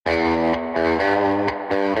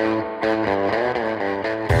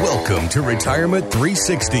to Retirement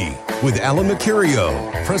 360 with Alan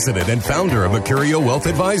Mercurio, president and founder of Mercurio Wealth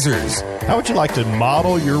Advisors. How would you like to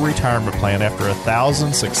model your retirement plan after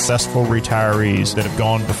 1,000 successful retirees that have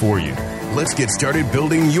gone before you? Let's get started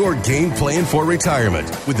building your game plan for retirement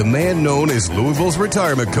with the man known as Louisville's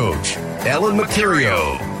retirement coach, Alan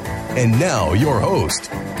Mercurio. And now your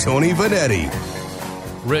host, Tony Vanetti.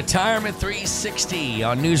 Retirement 360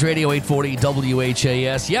 on News Radio 840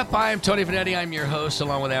 WHAS. Yep, I am Tony Vanetti. I'm your host,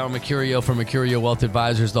 along with Alan Mercurio from Mercurio Wealth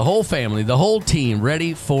Advisors. The whole family, the whole team,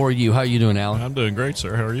 ready for you. How are you doing, Alan? I'm doing great,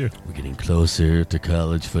 sir. How are you? We're getting closer to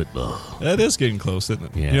college football. That is getting close,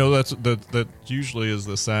 isn't it? Yeah. You know, that usually is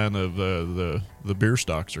the sign of the beer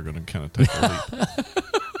stocks are going to kind of take a leap.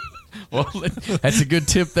 Well, that's a good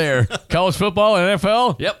tip there. College football,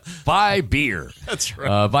 NFL, yep, buy beer. That's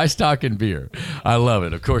right. Buy stock in beer. I love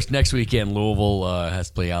it. Of course, next weekend, Louisville has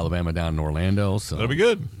to play Alabama down in Orlando. So That'll be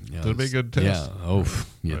good. Yeah, That'll be a good test. Yeah. Oh,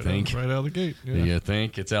 you think? Right out of the gate. Yeah. You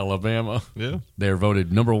think? It's Alabama. Yeah. They're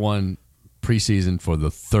voted number one preseason for the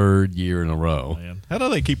third year in a row. Man. How do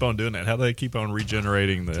they keep on doing that? How do they keep on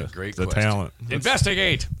regenerating the talent?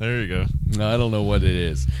 Investigate. There you go. I don't know what it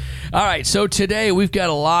is. All right, so today we've got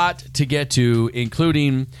a lot to get to,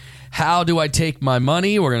 including how do I take my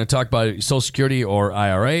money? We're going to talk about Social Security or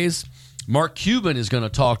IRAs. Mark Cuban is going to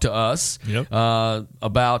talk to us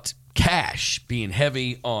about cash, being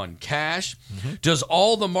heavy on cash. Mm-hmm. Does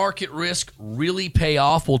all the market risk really pay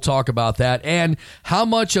off? We'll talk about that. And how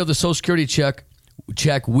much of the Social Security check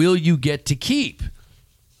will you get to keep?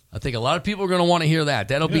 I think a lot of people are going to want to hear that.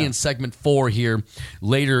 That'll be in segment 4 here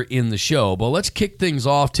later in the show. But let's kick things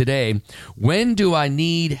off today. When do I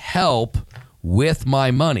need help with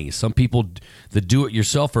my money? Some people, the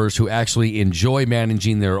do-it-yourselfers who actually enjoy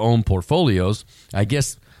managing their own portfolios, I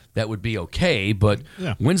guess that would be okay, but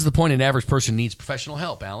when's the point an average person needs professional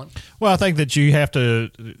help, Alan? Well, I think that you have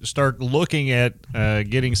to start looking at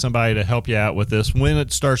getting somebody to help you out with this when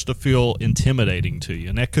it starts to feel intimidating to you.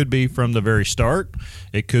 And that could be from the very start.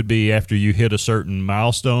 It could be after you hit a certain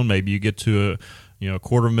milestone. Maybe you get to a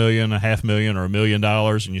 $250,000, $500,000, or $1 million,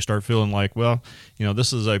 and you start feeling like, well,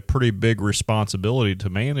 this is a pretty big responsibility to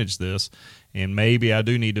manage this. And maybe I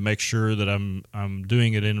do need to make sure that I'm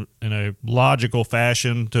doing it in a logical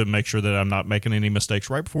fashion to make sure that I'm not making any mistakes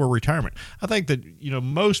right before retirement. I think that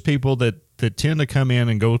most people that tend to come in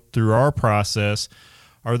and go through our process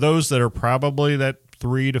are those that are probably that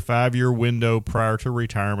 3 to 5 year window prior to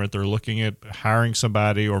retirement. They're looking at hiring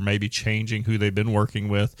somebody or maybe changing who they've been working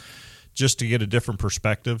with just to get a different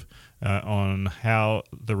perspective on how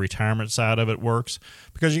the retirement side of it works.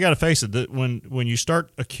 Because you got to face it, that when you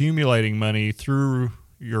start accumulating money through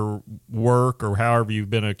your work or however you've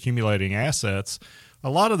been accumulating assets, a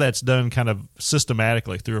lot of that's done kind of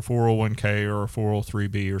systematically through a 401k or a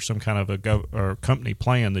 403b or some kind of a company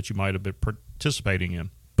plan that you might have been participating in.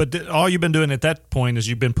 But all you've been doing at that point is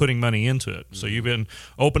you've been putting money into it. So you've been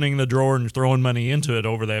opening the drawer and throwing money into it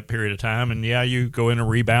over that period of time. And, you go in and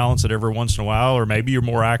rebalance it every once in a while, or maybe you're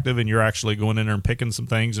more active and you're actually going in there and picking some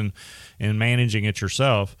things and managing it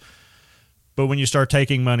yourself. But when you start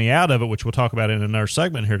taking money out of it, which we'll talk about in another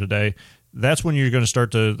segment here today, that's when you're going to start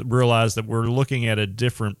to realize that we're looking at a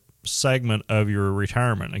different segment of your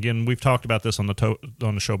retirement. Again, we've talked about this on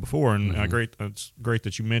the show before, and it's great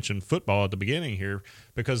that you mentioned football at the beginning here,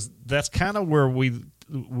 because that's kind of where we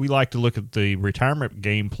like to look at the retirement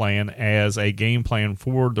game plan as a game plan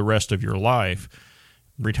for the rest of your life.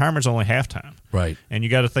 Retirement's only halftime. Right. And you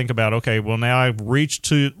got to think about, okay, well, now I've reached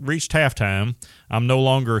halftime. I'm no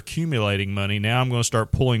longer accumulating money. Now I'm going to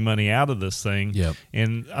start pulling money out of this thing. Yep.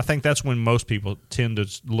 And I think that's when most people tend to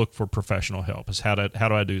look for professional help, is how do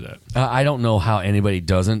I do that? I don't know how anybody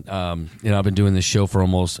doesn't. I've been doing this show for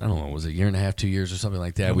almost, was it a year and a half, 2 years or something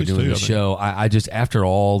like that? We're doing this show. I just, after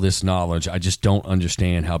all this knowledge, I just don't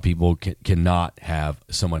understand how people cannot have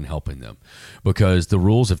someone helping them, because the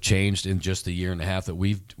rules have changed in just the year and a half that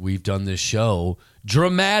we've done this show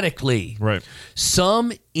dramatically. Right.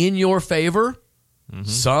 Some in your favor,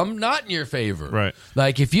 some not in your favor. Right.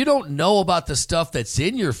 Like, if you don't know about the stuff that's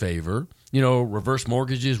in your favor, reverse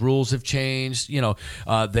mortgages rules have changed.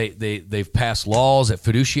 They've passed laws that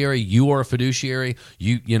fiduciary. You are a fiduciary.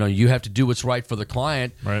 You have to do what's right for the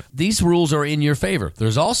client. Right. These rules are in your favor.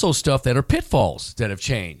 There's also stuff that are pitfalls that have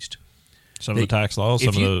changed. Some of the tax laws,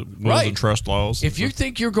 some of the wills and trust laws. If you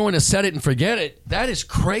think you're going to set it and forget it, that is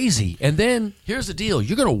crazy. And then here's the deal.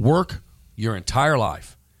 You're going to work your entire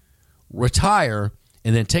life, retire,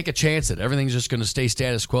 and then take a chance that everything's just going to stay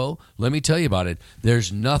status quo. Let me tell you about it.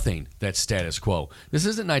 There's nothing that's status quo. This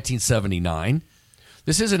isn't 1979.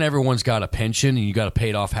 This isn't everyone's got a pension and you got a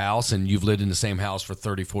paid-off house and you've lived in the same house for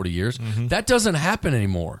 30, 40 years. That doesn't happen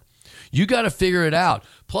anymore. You got to figure it out.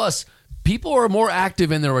 Plus, people are more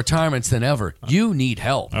active in their retirements than ever. You need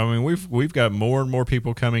help. I mean, we've got more and more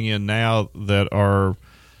people coming in now that are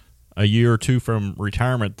a year or two from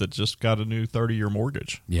retirement that just got a new 30-year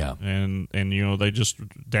mortgage. Yeah. And they just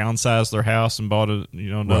downsized their house and bought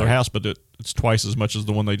another house, but it's twice as much as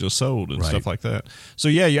the one they just sold and stuff like that. So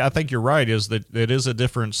yeah, I think you're right, is that it is a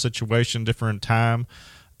different situation, different time.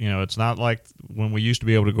 It's not like when we used to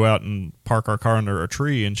be able to go out and park our car under a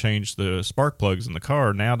tree and change the spark plugs in the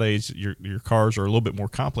car. Nowadays, your cars are a little bit more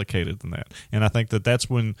complicated than that. And I think that's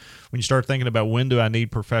when you start thinking about when do I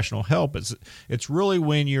need professional help, it's really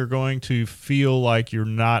when you're going to feel like you're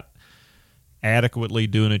not adequately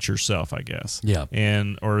doing it yourself, I guess. Yeah.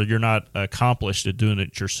 Or you're not accomplished at doing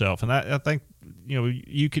it yourself. And I think,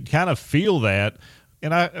 you could kind of feel that.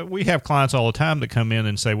 And we have clients all the time that come in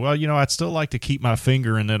and say, well, I'd still like to keep my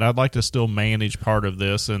finger in it. I'd like to still manage part of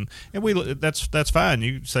this. And that's fine.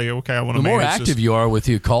 You say, okay, I want to manage the more active you are with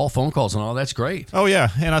your phone calls and all, that's great. Oh, yeah.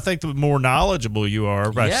 And I think the more knowledgeable you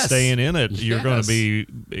are by staying in it, you're going to be,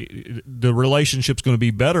 the relationship's going to be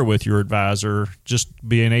better with your advisor, just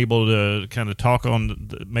being able to kind of talk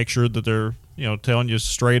make sure that they're, telling you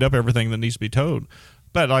straight up everything that needs to be told.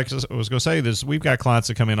 But like I was going to say, we've got clients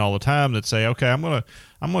that come in all the time that say, okay, I'm going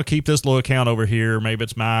to keep this little account over here. Maybe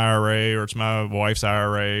it's my IRA or it's my wife's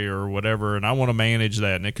IRA or whatever, and I want to manage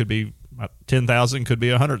that. And it could be $10,000, could be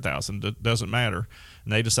 $100,000. It doesn't matter.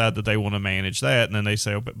 And they decide that they want to manage that, and then they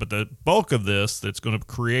say, but the bulk of this that's going to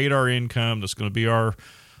create our income, that's going to be our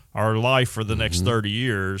life for the next 30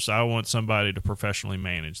 years, I want somebody to professionally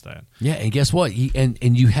manage that. Yeah, and guess what?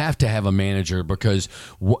 And you have to have a manager because,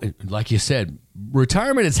 like you said,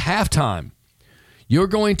 retirement is halftime. You're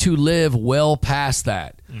going to live well past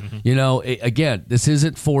that. Again, this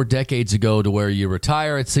isn't 4 decades ago to where you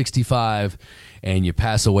retire at 65 and you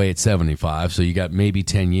pass away at 75, so you got maybe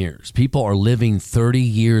 10 years. People are living 30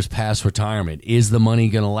 years past retirement. Is the money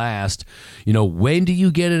going to last? When do you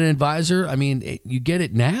get an advisor? I mean, you get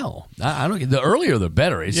it now. I don't. The earlier, the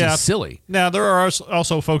better. It's just silly. Now, there are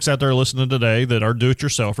also folks out there listening today that are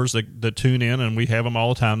do-it-yourselfers that tune in, and we have them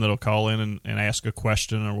all the time that'll call in and ask a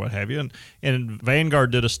question or what have you. And Vanguard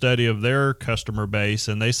did a study of their customer base,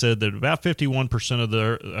 and they said that about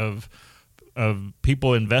 51% of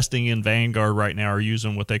people investing in Vanguard right now are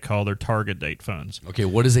using what they call their target date funds. Okay,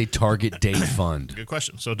 what is a target date fund? Good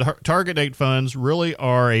question. So target date funds really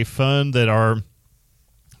are a fund that are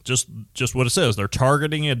just what it says. They're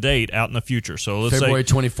targeting a date out in the future. So let's February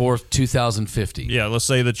say 24th, 2050. Yeah, let's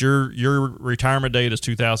say that your retirement date is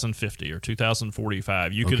 2050 or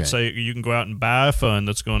 2045. You could say you can go out and buy a fund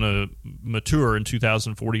that's going to mature in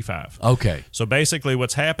 2045. Okay. So basically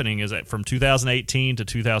what's happening is that from 2018 to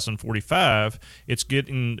 2045, it's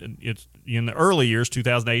in the early years,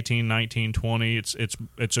 2018, 19, 20,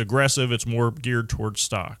 it's aggressive, it's more geared towards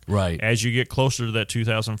stock. Right. As you get closer to that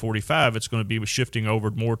 2045, it's going to be shifting over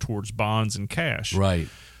more towards bonds and cash. Right.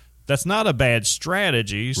 That's not a bad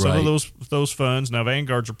strategy. Some of those funds, now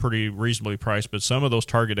Vanguards are pretty reasonably priced, but some of those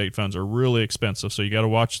target date funds are really expensive, so you got to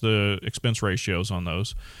watch the expense ratios on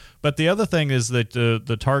those. But the other thing is that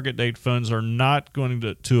the target date funds are not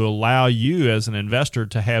going to allow you as an investor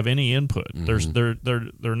to have any input.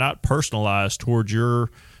 They're not personalized towards your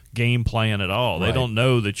game plan at all. They don't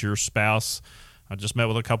know that your spouse. I just met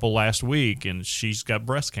with a couple last week, and she's got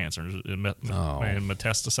breast cancer and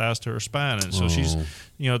metastasized to her spine, and so she's,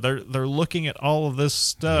 they're looking at all of this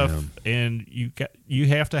stuff, and you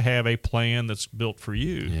have to have a plan that's built for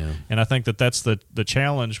you. Yeah. And I think that's the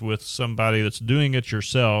challenge with somebody that's doing it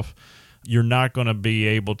yourself. You're not going to be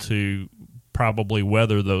able to probably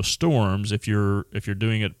weather those storms if you're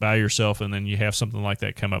doing it by yourself, and then you have something like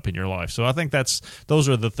that come up in your life. So I think those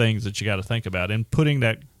are the things that you got to think about, and putting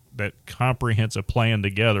that comprehensive plan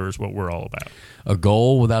together is what we're all about. A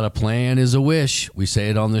goal without a plan is a wish. We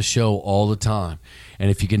say it on this show all the time.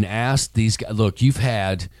 And if you can ask these guys, look, you've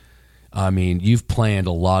planned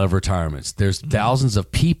a lot of retirements. There's thousands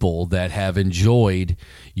of people that have enjoyed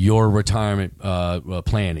your retirement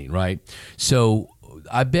planning, right? So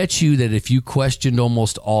I bet you that if you questioned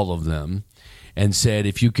almost all of them and said,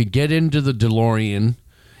 if you could get into the DeLorean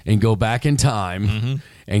and go back in time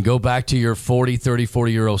and go back to your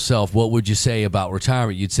 40-year-old self, what would you say about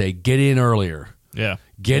retirement? You'd say, get in earlier. Yeah.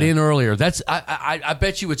 Get in earlier. That's I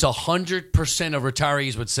bet you it's 100% of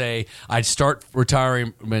retirees would say, I'd start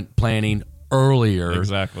retirement planning earlier.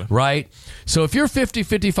 Exactly. Right? So if you're 50,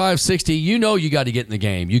 55, 60, you got to get in the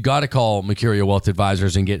game. You got to call Mercurio Wealth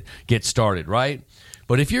Advisors and get started, right?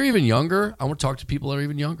 But if you're even younger, I want to talk to people that are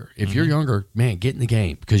even younger. If you're younger, man, get in the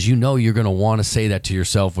game because you know you're going to want to say that to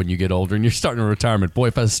yourself when you get older and you're starting a retirement. Boy,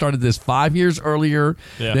 if I started this 5 years earlier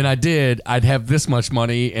than I did, I'd have this much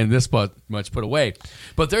money and this much put away.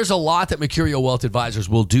 But there's a lot that Mercurio Wealth Advisors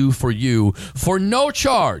will do for you for no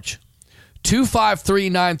charge.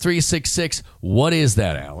 253-9366. What is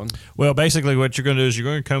that, Alan? Well, basically what you're going to do is you're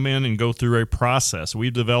going to come in and go through a process.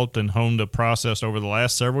 We've developed and honed a process over the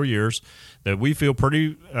last several years that we feel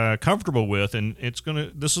pretty comfortable with, and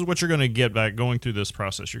this is what you're going to get by going through this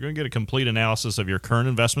process. You're going to get a complete analysis of your current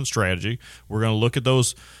investment strategy. We're going to look at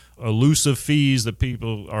those elusive fees that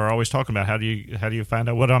people are always talking about. How do you find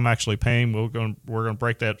out what I'm actually paying? We're going to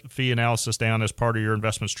break that fee analysis down as part of your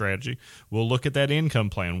investment strategy. We'll look at that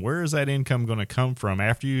income plan. Where is that income going to come from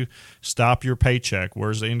after you stop your paycheck?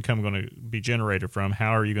 Where's the income going to be generated from?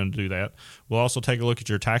 How are you going to do that? We'll also take a look at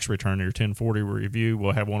your tax return, your 1040 review.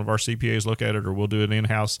 We'll have one of our CPAs look at it, or we'll do an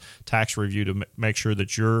in-house tax review to make sure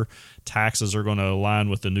that your taxes are going to align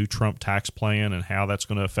with the new Trump tax plan and how that's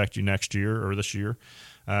going to affect you next year or this year.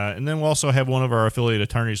 And then we'll also have one of our affiliate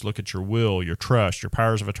attorneys look at your will, your trust, your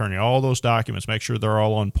powers of attorney, all those documents, make sure they're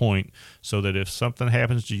all on point so that if something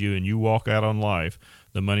happens to you and you walk out on life,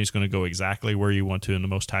 the money's going to go exactly where you want to in the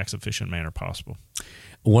most tax-efficient manner possible.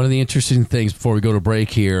 One of the interesting things before we go to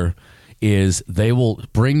break here is they will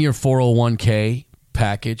bring your 401k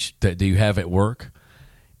package that you have at work.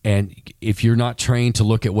 And if you're not trained to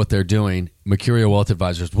look at what they're doing, Mercurio Wealth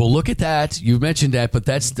Advisors will look at that. You mentioned that, but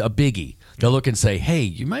that's a biggie. They'll look and say, hey,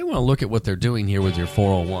 you might want to look at what they're doing here with your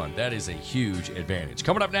 401. That is a huge advantage.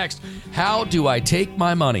 Coming up next, how do I take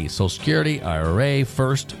my money? Social Security, IRA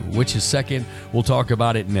first, which is second? We'll talk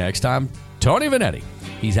about it next. I'm Tony Vanetti.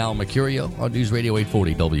 He's Al Mercurio on News Radio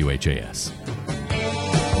 840 WHAS.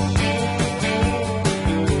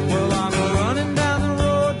 Well, I'm running down the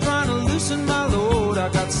road trying to loosen my load.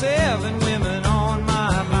 I got 7 women on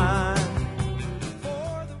my mind.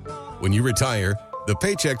 When you retire, the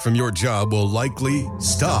paycheck from your job will likely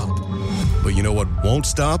stop. But you know what won't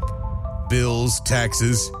stop? Bills,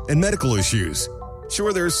 taxes, and medical issues.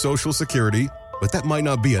 Sure, there's Social Security, but that might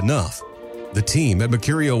not be enough. The team at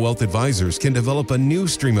Mercurio Wealth Advisors can develop a new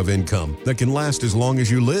stream of income that can last as long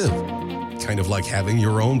as you live. Kind of like having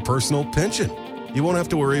your own personal pension. You won't have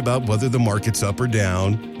to worry about whether the market's up or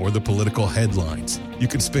down or the political headlines. You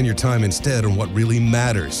can spend your time instead on what really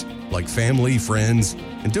matters, like family, friends,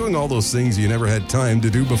 and doing all those things you never had time to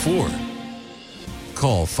do before.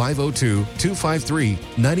 Call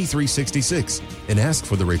 502-253-9366 and ask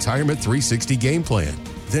for the Retirement 360 Game Plan.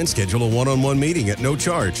 Then schedule a one-on-one meeting at no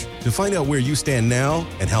charge to find out where you stand now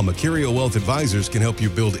and how Mercurio Wealth Advisors can help you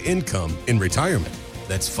build income in retirement.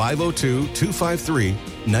 That's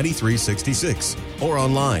 502-253-9366 or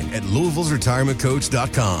online at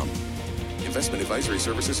Louisville'sRetirementCoach.com. Investment advisory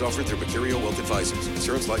services offered through Mercurio Wealth Advisors.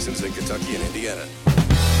 Insurance licensed in Kentucky and Indiana.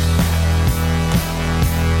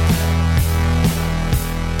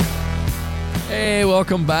 Hey,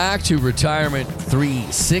 welcome back to Retirement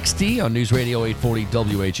 360 on News Radio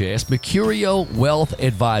 840 WHAS. Mercurio Wealth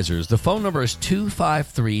Advisors. The phone number is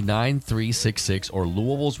 253-9366 or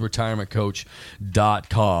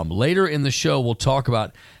Louisville'sRetirementCoach.com. Later in the show, we'll talk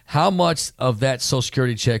about how much of that Social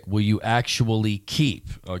Security check will you actually keep,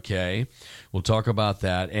 okay? We'll talk about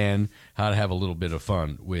that and how to have a little bit of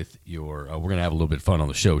fun with your we're going to have a little bit of fun on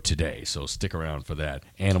the show today, so stick around for that.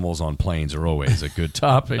 Animals on planes are always a good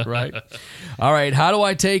topic, right? All right, how do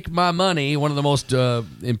I take my money? One of the most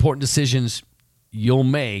important decisions you'll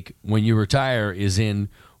make when you retire is in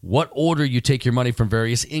what order you take your money from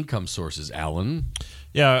various income sources, Alan.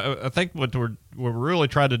 Yeah, I think what we're really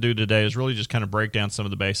trying to do today is really just kind of break down some of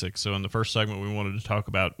the basics. So in the first segment, we wanted to talk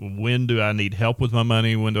about when do I need help with my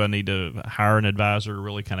money? When do I need to hire an advisor to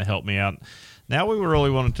really kind of help me out? Now we really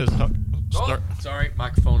wanted to start. Sorry,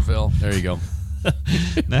 microphone fell. There you go.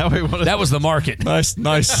 Now we wanted. That was the market. Nice.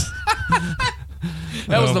 That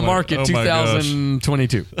was the market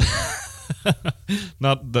 2022.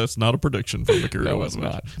 That's not a prediction from Mercurio. No, it's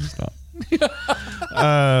not. It's not.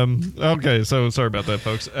 Okay, so sorry about that,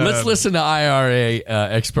 folks. Let's listen to IRA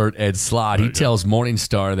expert Ed Slott. He tells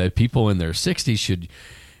Morningstar that people in their 60s should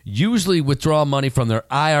usually withdraw money from their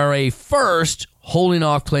IRA first, holding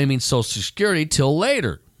off claiming Social Security till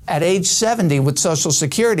later. At age 70 with Social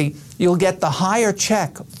Security, you'll get the higher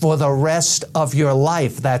check for the rest of your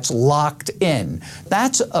life that's locked in.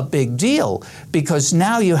 That's a big deal because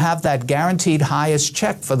now you have that guaranteed highest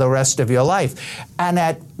check for the rest of your life. And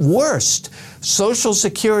at worst, Social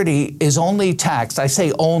Security is only taxed, I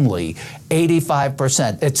say only,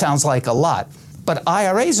 85%. It sounds like a lot. But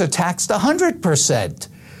IRAs are taxed 100%.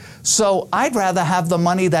 So I'd rather have the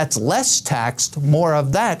money that's less taxed, more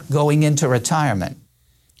of that going into retirement.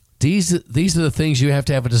 These are the things you have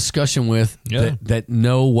to have a discussion with that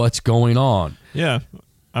know what's going on. Yeah.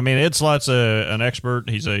 I mean, Ed Slott's an expert.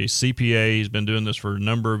 He's a CPA. He's been doing this for a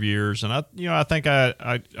number of years, and I think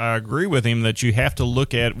I agree with him that you have to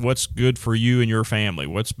look at what's good for you and your family.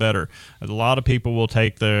 What's better? A lot of people will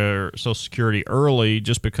take their Social Security early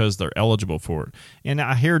just because they're eligible for it, and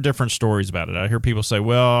I hear different stories about it. I hear people say,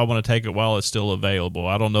 "Well, I want to take it while it's still available.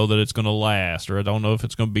 I don't know that it's going to last, or I don't know if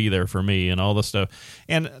it's going to be there for me," and all this stuff.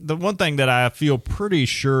 And the one thing that I feel pretty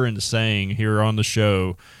sure in saying here on the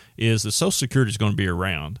show is that Social Security is going to be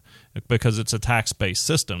around because it's a tax-based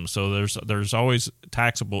system. So there's always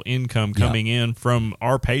taxable income coming in from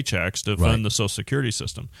our paychecks to fund the Social Security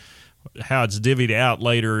system. How it's divvied out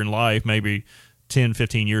later in life, maybe 10,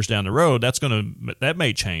 15 years down the road, that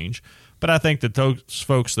may change. But I think that those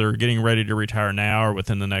folks that are getting ready to retire now or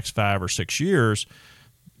within the next 5 or 6 years,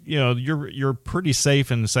 you're pretty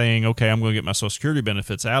safe in saying, okay, I'm going to get my Social Security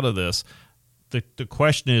benefits out of this. The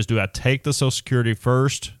question is, do I take the Social Security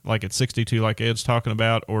first, like at 62, like Ed's talking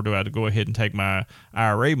about, or do I go ahead and take my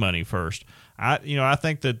IRA money first? I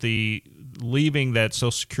think that the leaving that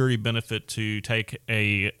Social Security benefit to take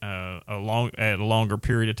a longer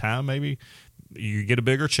period of time, maybe you get a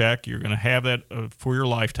bigger check, you're going to have that for your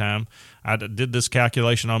lifetime. I did this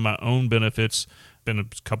calculation on my own benefits, been a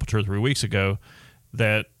couple 2 or 3 weeks ago,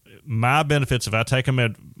 that my benefits, if I take them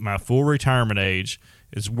at my full retirement age,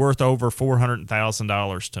 is worth over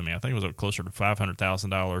 $400,000 to me. I think it was closer to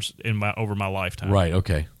 $500,000 over my lifetime. Right.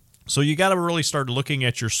 Okay. So you got to really start looking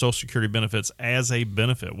at your Social Security benefits as a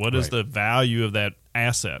benefit. What is the value of that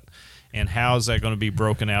asset, and how is that going to be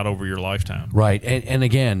broken out over your lifetime? Right. And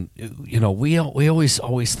again, we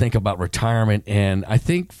always think about retirement, and I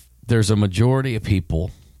think there's a majority of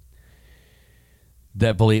people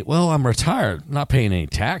that believe, well, I'm retired, not paying any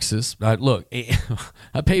taxes. Look,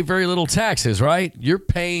 I pay very little taxes, right? You're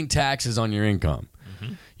paying taxes on your income.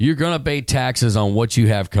 Mm-hmm. You're going to pay taxes on what you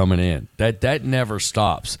have coming in. That never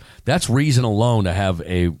stops. That's reason alone to have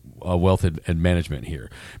a wealth and management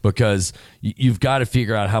here, because you've got to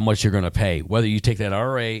figure out how much you're going to pay. Whether you take that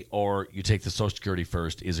IRA or you take the Social Security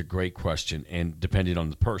first is a great question, and depending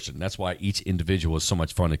on the person. That's why each individual is so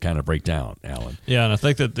much fun to kind of break down, Alan. Yeah, and I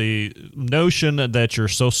think that the notion that your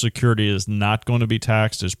Social Security is not going to be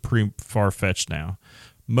taxed is pretty far-fetched now.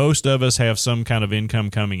 Most of us have some kind of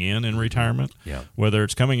income coming in retirement, whether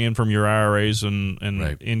it's coming in from your IRAs and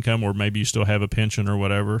income, or maybe you still have a pension or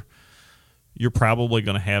whatever. You're probably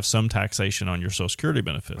going to have some taxation on your Social Security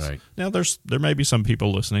benefits. Right. Now, there may be some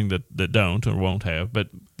people listening that don't or won't have, but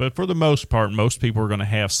for the most part, most people are going to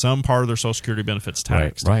have some part of their Social Security benefits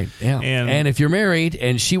taxed. Right. Yeah. And if you're married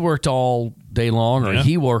and she worked all day long or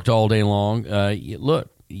he worked all day long, look,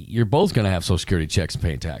 you're both going to have Social Security checks and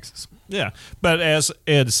paying taxes. Yeah, but as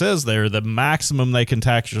Ed says there, the maximum they can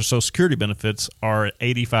tax your Social Security benefits are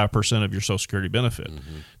 85% of your Social Security benefit.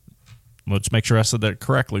 Mm-hmm. Let's make sure I said that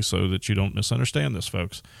correctly so that you don't misunderstand this,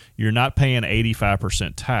 folks. You're not paying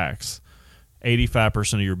 85% tax.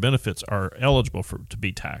 85% of your benefits are eligible to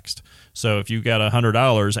be taxed. So if you got $100,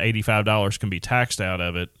 $85 can be taxed out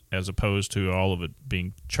of it, as opposed to all of it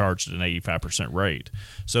being charged at an 85% rate.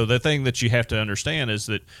 So the thing that you have to understand is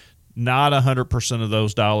that not 100% of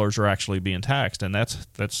those dollars are actually being taxed, and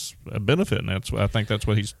that's a benefit, and I think that's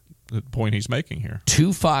what the point he's making here.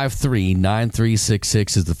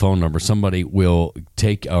 253-9366 is the phone number. Somebody will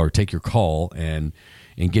take your call and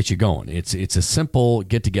get you going. It's a simple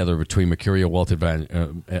get together between Mercurio Wealth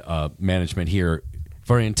Management here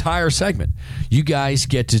for an entire segment. You guys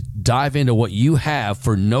get to dive into what you have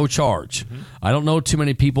for no charge. Mm-hmm. I don't know too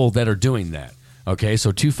many people that are doing that. Okay,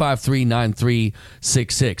 so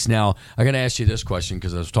 253-9366. Now, I'm going to ask you this question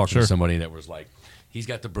because I was talking to somebody that was like, he's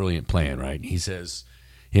got the brilliant plan, right? He says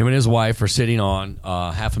him and his wife are sitting on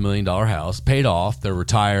a $500,000 house, paid off, they're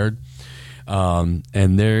retired, and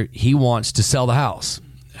he wants to sell the house.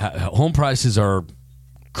 Home prices are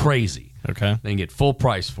crazy. Okay. They can get full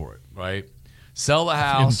price for it, right? Sell the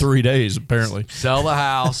house. In 3 days, apparently. Sell the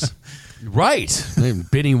house. Right.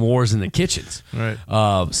 Bidding wars in the kitchens. Right.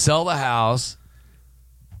 Sell the house.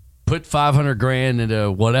 Put $500,000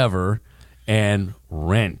 into whatever and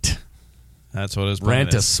rent. That's what his plan rent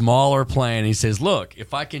is. A smaller plan. He says, "Look,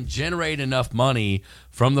 if I can generate enough money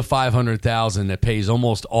from the $500,000 that pays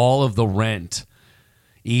almost all of the rent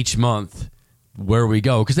each month, where we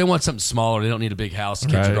go?" Because they want something smaller. They don't need a big house.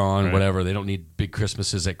 Kids are gone, whatever. They don't need big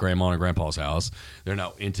Christmases at Grandma and Grandpa's house. They're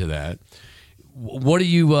not into that. What do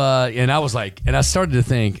you? And I was like, and I started to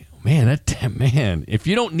think, Man, if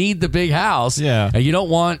you don't need the big house, and you don't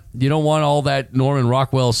want all that Norman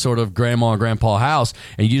Rockwell sort of grandma and grandpa house,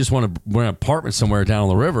 and you just want to rent an apartment somewhere down on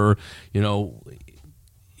the river,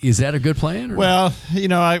 is that a good plan? Or? Well,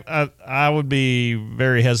 I would be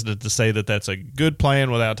very hesitant to say that that's a good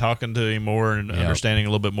plan without talking to him more and understanding a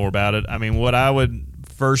little bit more about it. I mean, what I would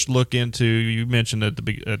first look into, you mentioned at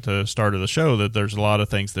the start of the show that there's a lot of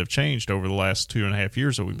things that have changed over the last 2.5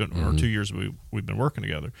 years that we've been, or 2 years we've been working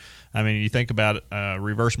together. I mean, you think about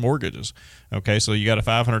reverse mortgages. Okay, so you got a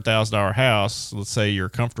 $500,000 house. Let's say you're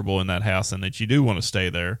comfortable in that house and that you do want to stay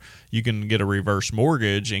there. You can get a reverse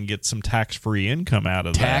mortgage and get some tax-free income out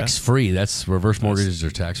of that. Tax-free. That's reverse mortgages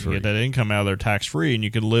are tax-free. You get that income out of there tax-free, and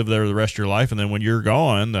you can live there the rest of your life. And then when you're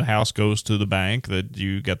gone, the house goes to the bank that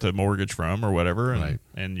you got the mortgage from or whatever, and, right.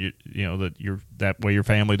 and that way your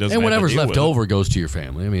family doesn't. And have whatever's to deal left with over goes to your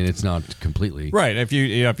family. I mean, it's not completely right. If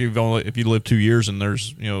you live 2 years and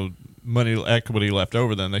there's money equity left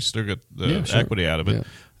over, then they still get the equity out of it.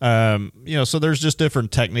 Yeah. So there's just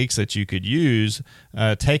different techniques that you could use.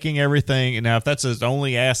 Taking everything now, if that's his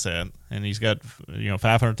only asset, and he's got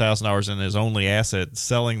 $500,000 in his only asset,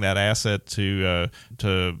 selling that asset to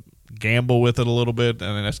gamble with it a little bit,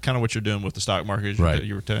 and that's kind of what you're doing with the stock market. Right.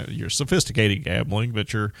 You're sophisticated gambling,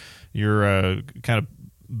 but you're kind of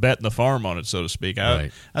betting the farm on it, so to speak.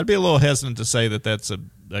 I'd be a little hesitant to say that that's a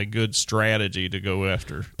good strategy to go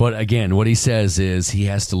after. But again, what he says is he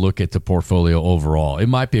has to look at the portfolio overall. It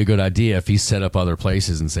might be a good idea if he set up other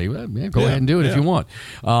places and say, well, go ahead and do it if you want.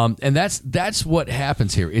 And that's what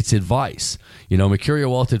happens here. It's advice. Mercurio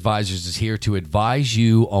Wealth Advisors is here to advise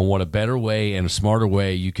you on what a better way and a smarter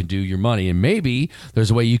way you can do your money. And maybe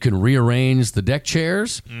there's a way you can rearrange the deck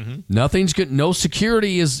chairs. Mm-hmm. Nothing's good. No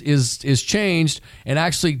security is changed, and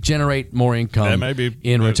actually generate more income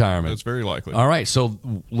in retirement. That's very likely. All right, so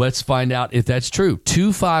let's find out if that's true.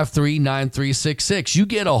 253-9366. You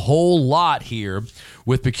get a whole lot here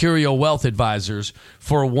with Mercurio Wealth Advisors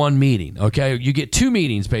for one meeting, okay? You get 2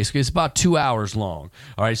 meetings, basically. It's about 2 hours long,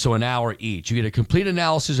 all right? So an hour each. You get a complete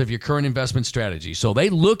analysis of your current investment strategy. So they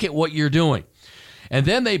look at what you're doing, and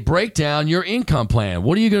then they break down your income plan.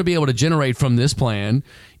 What are you going to be able to generate from this plan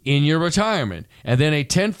in your retirement? And then a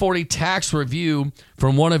 1040 tax review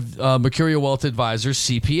from one of Mercurio Wealth Advisors'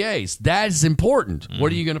 CPAs. That is important.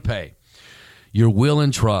 What are you going to pay? Your will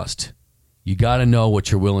and trust. You got to know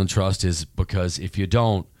what your will and trust is, because if you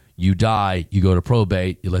don't, you die, you go to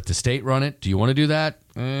probate, you let the state run it. Do you want to do that?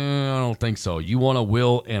 I don't think so. You want a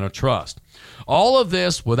will and a trust. All of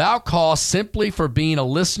this without cost, simply for being a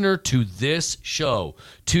listener to this show.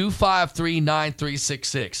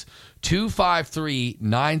 253-9366.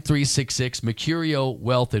 253-9366, Mercurio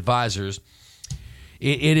Wealth Advisors.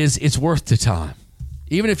 It's worth the time.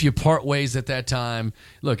 Even if you part ways at that time,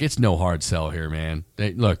 look, it's no hard sell here, man.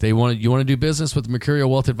 You want to do business with Mercurio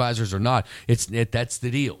Wealth Advisors or not? That's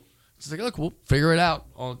the deal. It's like, look, we'll figure it out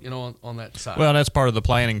on that side. Well, that's part of the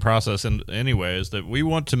planning process, and anyway, is that we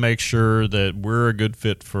want to make sure that we're a good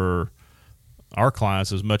fit for our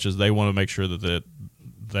clients as much as they want to make sure that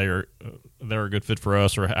they're a good fit for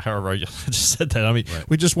us, or however I just said that. I mean,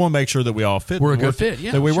 we just want to make sure that we all fit. We're a good fit, yeah.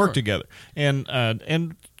 That we work together.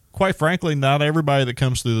 And quite frankly, not everybody that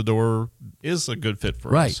comes through the door is a good fit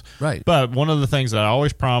for us. Right. But one of the things that I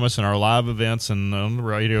always promise in our live events and on the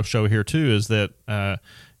radio show here too is that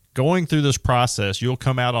going through this process, you'll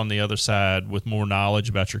come out on the other side with more knowledge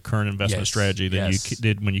about your current investment strategy than you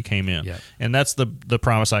did when you came in. Yeah. And that's the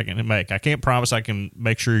promise I can make. I can't promise I can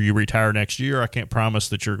make sure you retire next year. I can't promise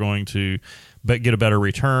that you're going to get a better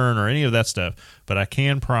return or any of that stuff. But I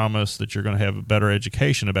can promise that you're going to have a better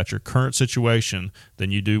education about your current situation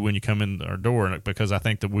than you do when you come in our door. Because I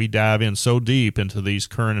think that we dive in so deep into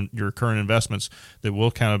your current investments that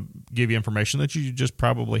we'll kind of give you information that you just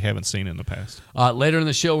probably haven't seen in the past. Later in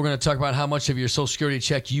the show, we're going to talk about how much of your Social Security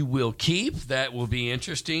check you will keep. That will be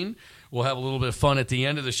interesting. We'll have a little bit of fun at the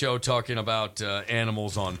end of the show talking about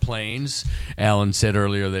animals on planes. Alan said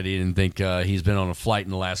earlier that he didn't think he's been on a flight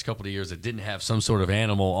in the last couple of years that didn't have some sort of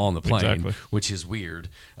animal on the plane, which is weird,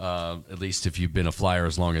 at least if you've been a flyer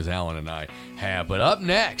as long as Alan and I have. But up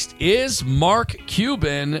next, is Mark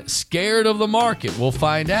Cuban scared of the market? We'll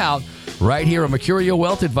find out right here on Mercurio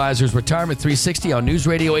Wealth Advisors Retirement 360 on News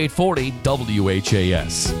Radio 840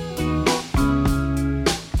 WHAS.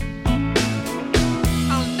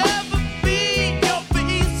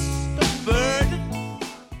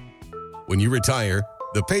 When you retire,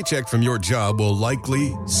 the paycheck from your job will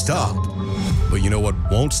likely stop. But you know what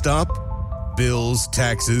won't stop? Bills,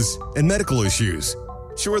 taxes, and medical issues.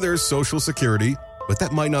 Sure, there's Social Security, but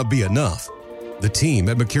that might not be enough. The team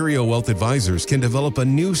at Mercurio Wealth Advisors can develop a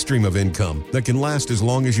new stream of income that can last as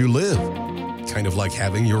long as you live. Kind of like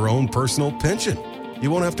having your own personal pension. You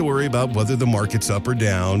won't have to worry about whether the market's up or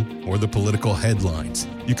down or the political headlines.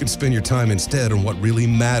 You can spend your time instead on what really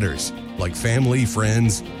matters, like family,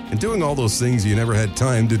 friends, and doing all those things you never had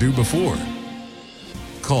time to do before.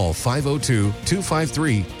 Call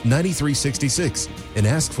 502-253-9366 and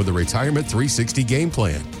ask for the Retirement 360 Game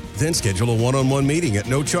Plan. Then schedule a one-on-one meeting at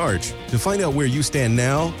no charge to find out where you stand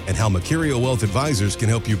now and how Mercurio Wealth Advisors can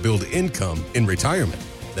help you build income in retirement.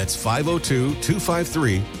 That's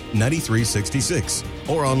 502-253-9366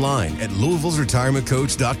 or online at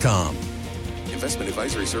Louisville'sRetirementCoach.com. Investment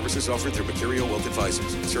advisory services offered through Mercurio Wealth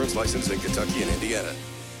Advisors. Insurance license in Kentucky and Indiana.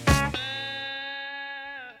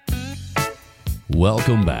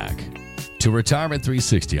 Welcome back to Retirement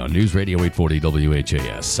 360 on News Radio 840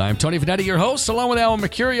 WHAS. I'm Tony Finetti, your host, along with Alan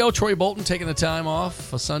Mercurio. Troy Bolton taking the time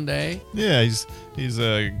off a Sunday. Yeah, he's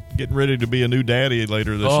getting ready to be a new daddy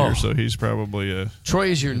later this year, so he's probably Troy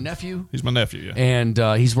is your nephew? He's my nephew, yeah. And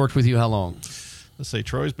he's worked with you how long? Let's say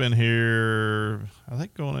Troy's been here, I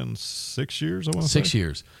think, going in 6 years. I want to say 6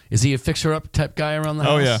 years. Is he a fixer-up type guy around the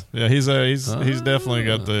house? Oh yeah. He's definitely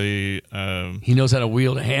got the. He knows how to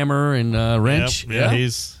wield a hammer and wrench. Yeah.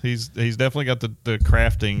 He's definitely got the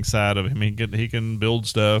crafting side of him. He can build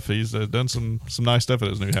stuff. He's done some nice stuff at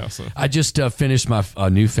his new house. So. I just finished my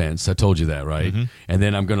new fence. I told you that, right? Mm-hmm. And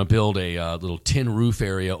then I'm going to build a little tin roof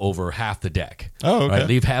area over half the deck. Oh, okay. Right?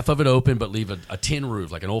 Leave half of it open, but leave a tin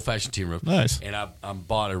roof, like an old-fashioned tin roof. Nice. And I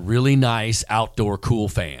bought a really nice outdoor cool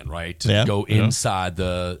fan, right, to go inside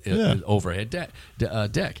the overhead deck.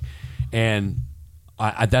 And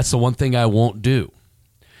that's the one thing I won't do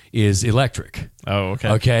is electric. Oh, okay.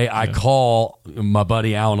 Okay, I call my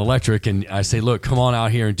buddy Alan Electric and I say, look, come on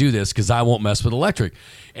out here and do this because I won't mess with electric.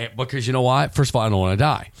 Because you know why? First of all, I don't want to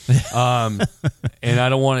die, and I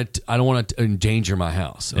don't want to endanger my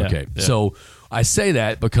house. Okay, so I say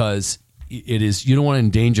that because it is you don't want to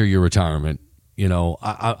endanger your retirement. You know,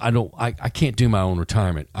 I can't do my own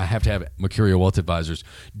retirement. I have to have Mercurio Wealth Advisors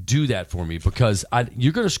do that for me because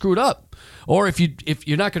you're going to screw it up. Or if you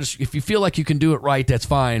feel like you can do it right, that's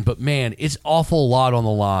fine. But man, it's awful lot on the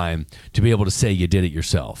line to be able to say you did it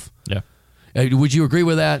yourself. Yeah. Would you agree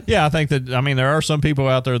with that? Yeah, I think that. I mean, there are some people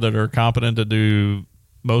out there that are competent to do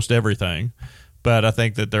most everything. But I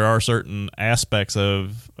think that there are certain aspects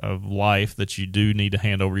of life that you do need to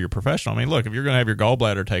hand over to your professional. I mean, look, if you're going to have your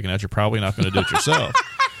gallbladder taken out, you're probably not going to do it yourself.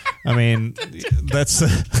 I mean, that's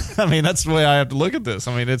the way I have to look at this.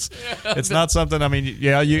 I mean, it's not something. I mean,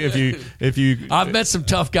 if you I've met some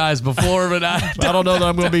tough guys before, but I don't know that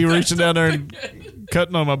I'm going to be reaching down there and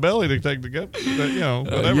cutting on my belly to take the gut.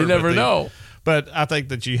 Whatever. You never know. But I think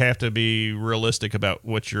that you have to be realistic about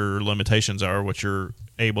what your limitations are, what you're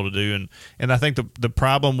able to do. And I think the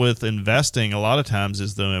problem with investing a lot of times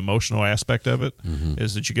is the emotional aspect of it,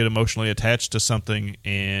 is that you get emotionally attached to something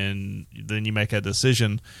and then you make a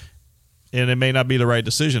decision and it may not be the right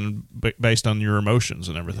decision based on your emotions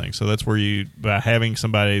and everything. So that's where by having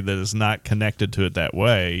somebody that is not connected to it that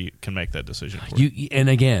way, you can make that decision for you. And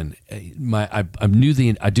again, I do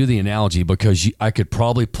the analogy because I could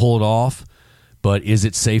probably pull it off, but is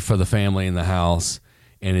it safe for the family in the house?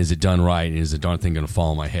 And is it done right? And is the darn thing going to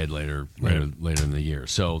fall on my head later in the year?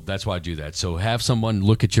 So that's why I do that. So have someone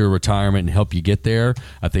look at your retirement and help you get there.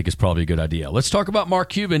 I think is probably a good idea. Let's talk about Mark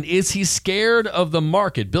Cuban. Is he scared of the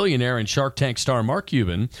market? Billionaire and Shark Tank star Mark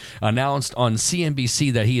Cuban announced on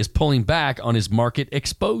CNBC that he is pulling back on his market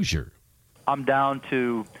exposure. I'm down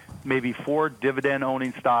to maybe 4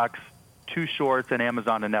 dividend-owning stocks, 2 shorts, and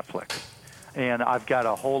Amazon and Netflix. And I've got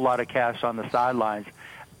a whole lot of cash on the sidelines.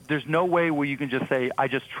 There's no way where you can just say, I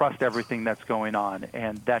just trust everything that's going on,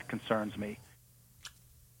 and that concerns me.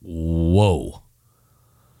 Whoa.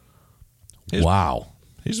 Wow.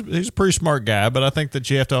 He's a pretty smart guy, but I think that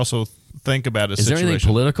you have to also think about his situation. Is there anything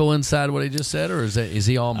political inside what he just said, or is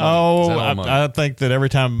he all money? I think that every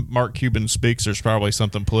time Mark Cuban speaks, there's probably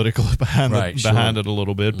something political behind it a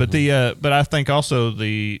little bit. But but I think also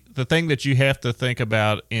the thing that you have to think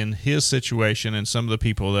about in his situation and some of the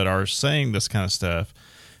people that are saying this kind of stuff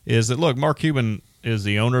is that, look, Mark Cuban is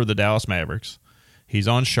the owner of the Dallas Mavericks. He's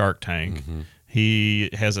on Shark Tank. Mm-hmm. He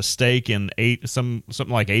has a stake in something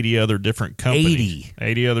like 80 other different companies.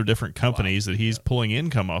 80 other different companies that he's pulling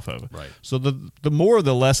income off of. Right. So the more of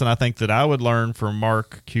the lesson I think that I would learn from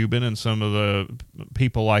Mark Cuban and some of the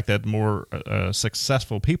people like that, more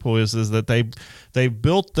successful people, is that they've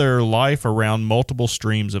built their life around multiple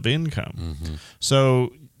streams of income. Mm-hmm.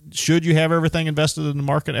 So should you have everything invested in the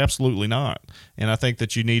market? Absolutely not. And I think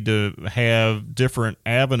that you need to have different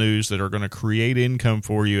avenues that are going to create income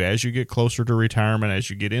for you as you get closer to retirement. As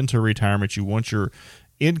you get into retirement, you want your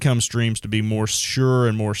income streams to be more sure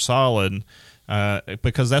and more solid,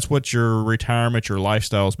 because that's what your retirement, your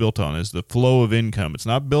lifestyle is built on, is the flow of income. It's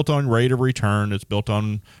not built on rate of return. It's built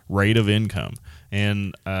on rate of income.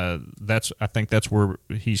 And I think that's where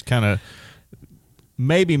he's kind of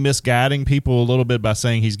maybe misguiding people a little bit by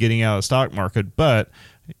saying he's getting out of the stock market, but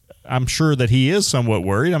I'm sure that he is somewhat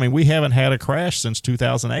worried. I mean, we haven't had a crash since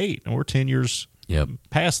 2008, and we're 10 years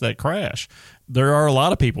past that crash. There are a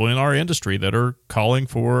lot of people in our industry that are calling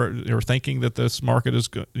for or thinking that this market is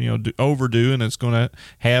overdue and it's going to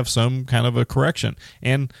have some kind of a correction.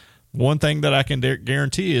 And one thing that I can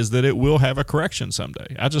guarantee is that it will have a correction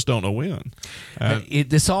someday. I just don't know when.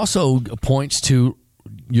 This also points to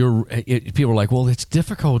people are like, well, it's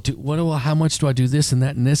difficult. How much do I do this and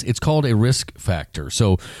that and this? It's called a risk factor.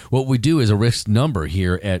 So what we do is a risk number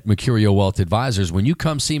here at Mercurio Wealth Advisors. When you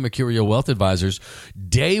come see Mercurio Wealth Advisors,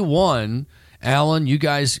 day one, Alan, you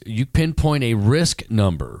pinpoint a risk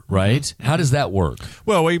number, right? Mm-hmm. How does that work?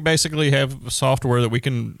 Well, we basically have software that we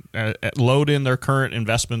can load in their current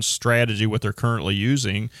investment strategy, what they're currently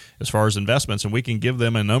using as far as investments, and we can give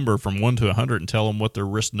them a number from 1 to 100 and tell them what their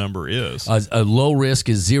risk number is. A low risk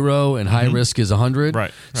is 0 and high risk is 100.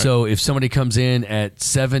 Right. So if somebody comes in at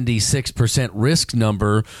 76% risk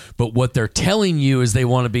number, but what they're telling you is they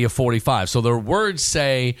want to be a 45. So their words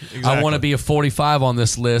say, exactly, I want to be a 45 on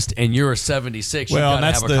this list, and you're a 76. Well, and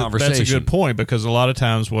that's a good point, because a lot of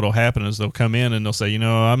times what will happen is they'll come in and they'll say,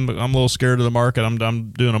 I'm a little scared of the market.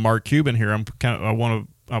 I'm doing a Mark Cuban here. I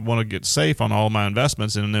want to get safe on all my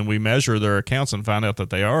investments, and then we measure their accounts and find out that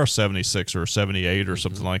they are 76 or 78 or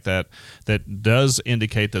something like that. That does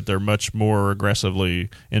indicate that they're much more aggressively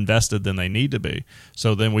invested than they need to be.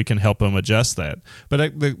 So then we can help them adjust that.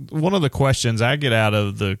 But one of the questions I get out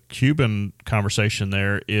of the Cuban conversation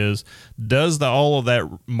there is, does all of that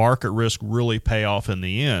market risk really pay off in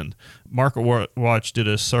the end? Market Watch did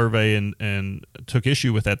a survey and took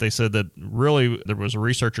issue with that. They said that really there was a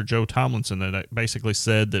researcher, Joe Tomlinson, that basically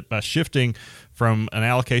said that by shifting from an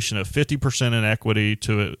allocation of 50% in equity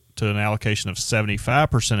to an allocation of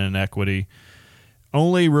 75% in equity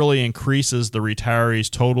only really increases the retiree's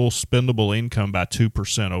total spendable income by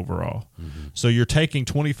 2% overall. Mm-hmm. So you're taking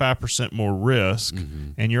 25% more risk,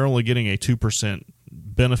 and you're only getting a 2%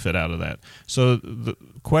 benefit out of that. So the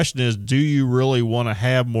question is, do you really want to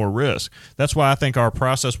have more risk? That's why I think our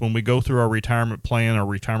process, when we go through our retirement plan, our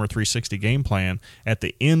Retirement 360 game plan, at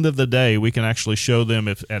the end of the day, we can actually show them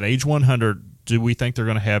if at age 100, do we think they're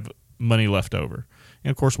going to have money left over?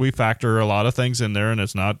 And of course, we factor a lot of things in there, and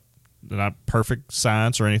it's not perfect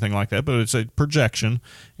science or anything like that, but it's a projection.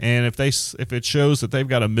 And if it shows that they've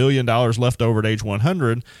got $1 million left over at age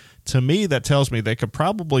 100, to me, that tells me they could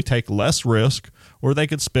probably take less risk, or they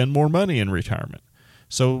could spend more money in retirement.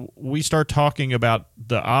 So we start talking about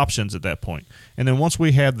the options at that point. And then once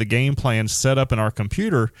we have the game plan set up in our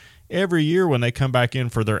computer, every year when they come back in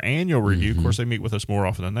for their annual review, of course they meet with us more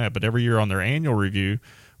often than that, but every year on their annual review,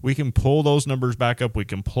 we can pull those numbers back up, we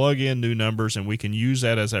can plug in new numbers, and we can use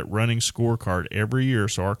that as that running scorecard every year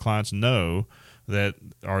so our clients know that,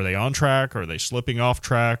 are they on track, are they slipping off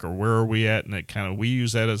track, or where are we at? And we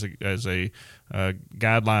use that as a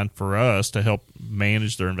guideline for us to help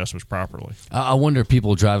manage their investments properly. I wonder if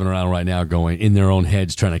people driving around right now going in their own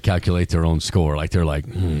heads trying to calculate their own score. Like they're like,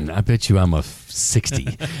 I bet you I'm a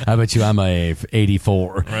 60. I bet you I'm a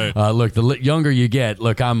 84. Right. Look, the younger you get,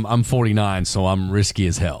 I'm 49, so I'm risky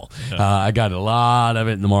as hell. I got a lot of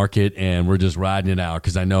it in the market, and we're just riding it out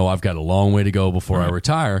because I know I've got a long way to go before I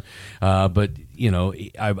retire. But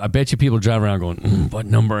I bet you people drive around going, what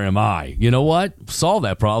number am I? You know what? Solve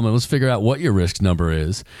that problem and let's figure out what your risk number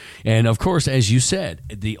is. And of course, as you said,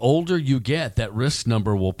 the older you get, that risk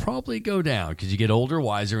number will probably go down because you get older,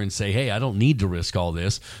 wiser, and say, hey, I don't need to risk all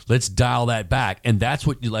this. Let's dial that back. And that's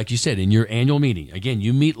what, like you said, in your annual meeting. Again,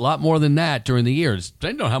 you meet a lot more than that during the year.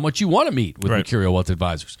 Depending on how much you want to meet with Mercurio Wealth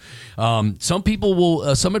Advisors.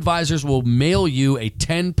 Some advisors will mail you a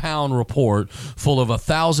 10-pound report full of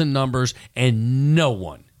 1,000 numbers, and no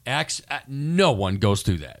one goes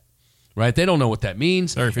through that, right? They don't know what that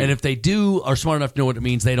means. And if they are smart enough to know what it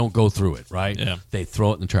means, they don't go through it, right? Yeah. They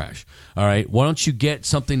throw it in the trash. All right. Why don't you get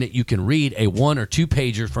something that you can read, a 1 or 2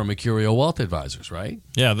 pager from Mercurio Wealth Advisors, right?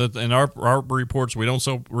 Yeah. In our reports, we don't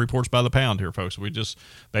sell reports by the pound here, folks. We just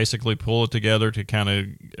basically pull it together to kind of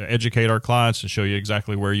educate our clients and show you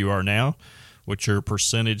exactly where you are now. what your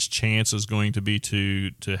percentage chance is going to be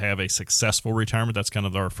to have a successful retirement. That's kind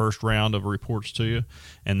of our first round of reports to you.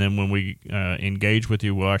 And then when we engage with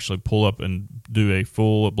you, we'll actually pull up and do a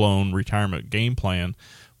full-blown retirement game plan,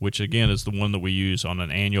 which, again, is the one that we use on an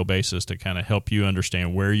annual basis to kind of help you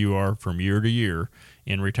understand where you are from year to year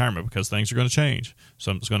in retirement, because things are going to change.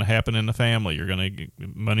 Something's going to happen in the family.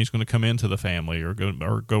 Money's going to come into the family or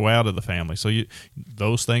go out of the family. So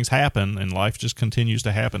those things happen, and life just continues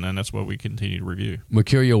to happen, and that's what we continue to review.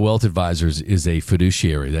 Mercurio Wealth Advisors is a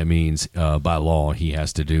fiduciary. That means by law he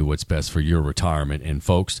has to do what's best for your retirement. And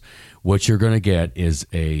folks, what you're going to get is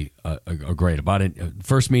a great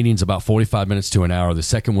first meeting's about 45 minutes to an hour. The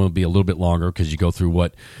second one will be a little bit longer because you go through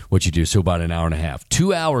what you do, so about an hour and a half.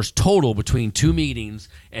 2 hours total between two meetings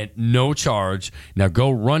at no charge. Now go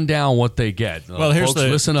run down what they get. Well,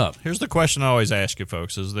 listen up. Here's the question I always ask you,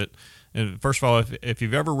 folks, is that, first of all, if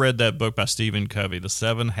you've ever read that book by Stephen Covey, The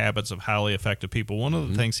 7 Habits of Highly Effective People, one of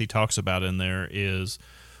the things he talks about in there is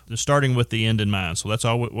starting with the end in mind. So that's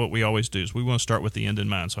all what we always do, is we want to start with the end in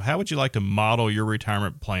mind. So how would you like to model your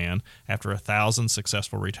retirement plan after 1,000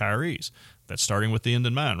 successful retirees? That's starting with the end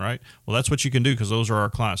in mind, right? Well, that's what you can do, because those are our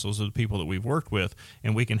clients. Those are the people that we've worked with,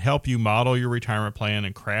 and we can help you model your retirement plan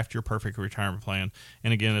and craft your perfect retirement plan.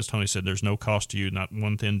 And again, as Tony said, there's no cost to you. Not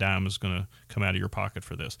one thin dime is going to come out of your pocket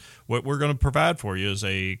for this. What we're going to provide for you is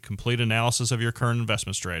a complete analysis of your current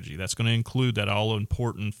investment strategy. That's going to include that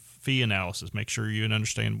all-important fee analysis. Make sure you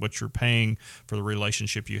understand what you're paying for the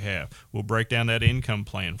relationship you have. We'll break down that income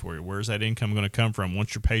plan for you. Where's that income going to come from?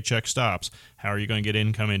 Once your paycheck stops, how are you going to get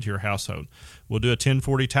income into your household? We'll do a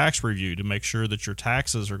 1040 tax review to make sure that your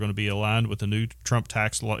taxes are going to be aligned with the new Trump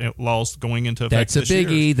tax laws going into effect this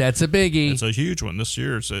year. That's a biggie. It's a huge one this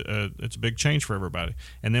year. It's a big change for everybody.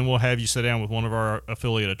 And then we'll have you sit down with one of our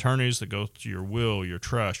affiliate attorneys that go through your will, your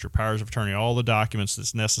trust, your powers of attorney, all the documents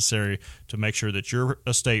that's necessary to make sure that your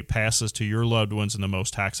estate passes to your loved ones in the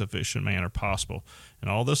most tax-efficient manner possible. And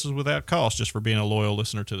all this is without cost, just for being a loyal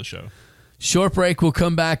listener to the show. Short break. We'll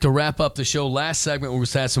come back to wrap up the show. Last segment, we're going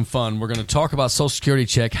to have some fun. We're going to talk about Social Security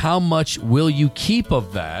check. How much will you keep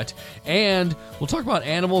of that? And we'll talk about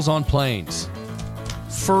animals on planes.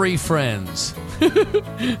 Furry friends.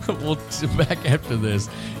 We'll be back after this.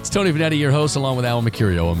 It's Tony Vanetti, your host, along with Alan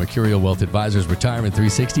Mercurio of Mercurio Wealth Advisors Retirement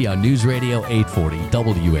 360 on News Radio 840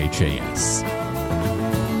 WHAS.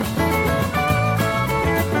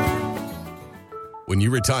 When you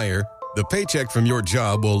retire, the paycheck from your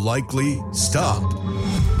job will likely stop.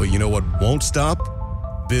 But you know what won't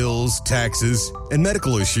stop? Bills, taxes, and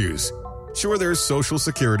medical issues. Sure, there's Social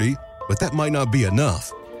Security, but that might not be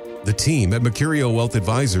enough. The team at Mercurio Wealth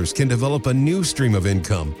Advisors can develop a new stream of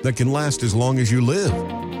income that can last as long as you live.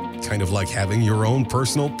 Kind of like having your own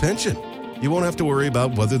personal pension. You won't have to worry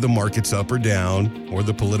about whether the market's up or down or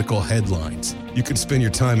the political headlines. You can spend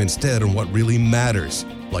your time instead on what really matters,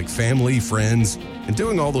 like family, friends, and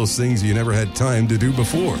doing all those things you never had time to do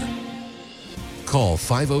before. Call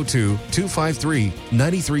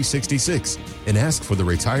 502-253-9366 and ask for the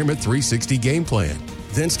Retirement 360 Game Plan.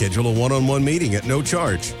 Then schedule a one-on-one meeting at no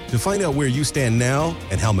charge to find out where you stand now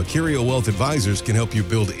and how Mercurio Wealth Advisors can help you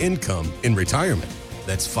build income in retirement.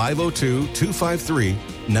 That's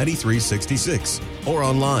 502-253-9366 or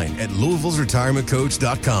online at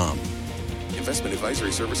Louisville'sRetirementCoach.com. Investment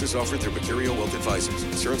advisory services offered through Mercurio Wealth Advisors.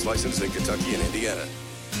 Insurance licensed in Kentucky and Indiana.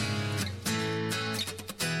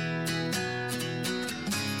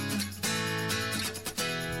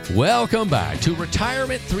 Welcome back to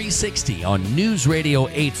Retirement 360 on News Radio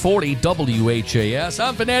 840 WHAS.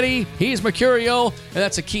 I'm Vanetti. He's Mercurio, and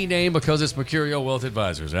that's a key name because it's Mercurio Wealth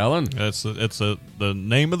Advisors. Alan? It's the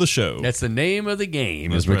name of the show. That's the name of the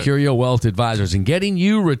game, That's is Mercurio Wealth Advisors, and getting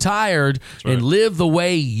you retired and live the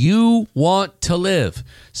way you want to live.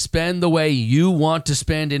 Spend the way you want to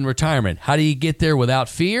spend in retirement. How do you get there without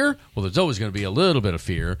fear? Well, there's always going to be a little bit of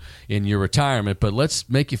fear in your retirement, but let's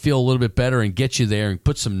make you feel a little bit better and get you there and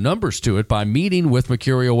put some numbers to it by meeting with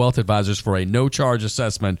Mercurio Wealth Advisors for a no-charge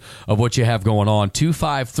assessment of what you have going on.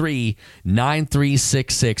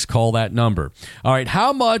 253-9366. Call that number. All right,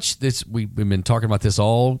 how much, we've been talking about this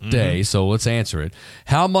all day, so let's answer it.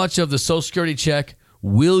 How much of the Social Security check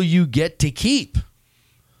will you get to keep?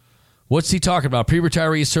 What's he talking about?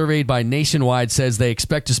 Pre-retirees surveyed by Nationwide says they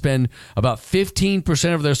expect to spend about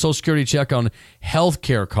 15% of their Social Security check on health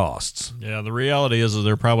care costs. Yeah, the reality is that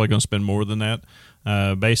they're probably going to spend more than that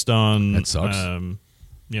based on that sucks.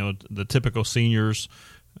 The typical seniors'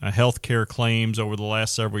 health care claims over the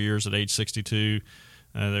last several years at age 62.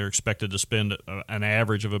 They're expected to spend an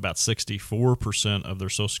average of about 64% of their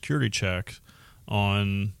Social Security check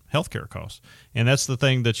on health care costs. And that's the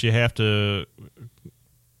thing that you have to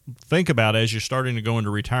think about as you're starting to go into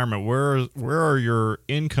retirement, where are your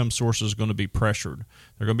income sources going to be pressured?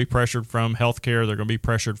 They're going to be pressured from healthcare. They're going to be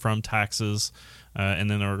pressured from taxes. And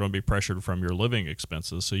then they're going to be pressured from your living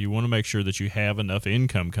expenses. So you want to make sure that you have enough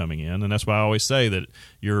income coming in. And that's why I always say that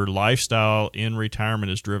your lifestyle in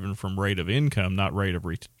retirement is driven from rate of income, not rate of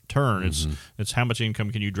return. It's how much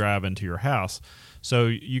income can you drive into your house. So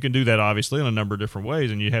you can do that obviously in a number of different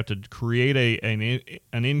ways, and you have to create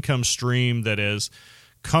an income stream that is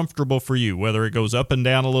comfortable for you, whether it goes up and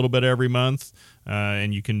down a little bit every month,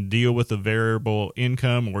 and you can deal with the variable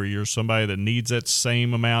income, or you're somebody that needs that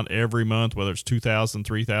same amount every month, whether it's $2,000,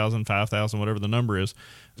 $3,000, $5,000, whatever the number is.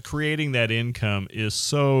 Creating that income is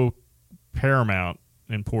so paramount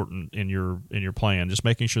important in your plan. Just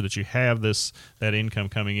making sure that you have that income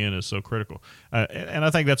coming in is so critical. And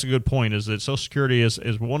I think that's a good point, is that Social Security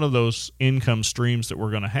is one of those income streams that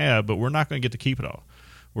we're going to have, but we're not going to get to keep it all.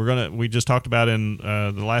 We just talked about in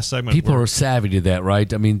the last segment. People are savvy to that,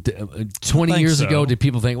 right? I mean, 20 years ago, did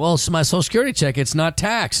people think, well, it's my Social Security check, it's not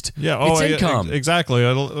taxed. Yeah, it's income. Exactly.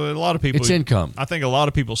 A lot of people. It's income. I think a lot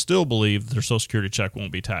of people still believe their Social Security check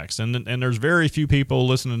won't be taxed, and there's very few people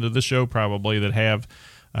listening to this show probably that have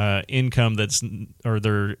income or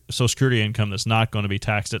their Social Security income that's not going to be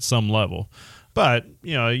taxed at some level. But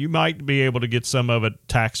you might be able to get some of it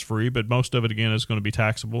tax free, but most of it again is going to be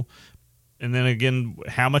taxable. And then again,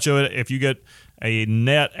 how much of it, if you get a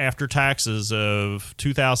net after taxes of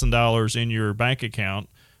 $2,000 in your bank account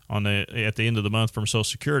at the end of the month from Social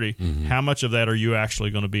Security, how much of that are you actually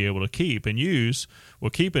going to be able to keep and use? Well,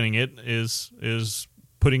 keeping it is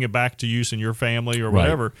putting it back to use in your family or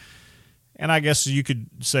whatever. Right. And I guess you could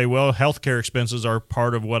say, well, healthcare expenses are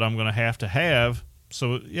part of what I'm going to have.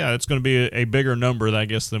 So, yeah, it's going to be a bigger number, I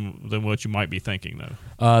guess, than what you might be thinking,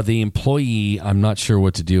 though. The employee, I'm not sure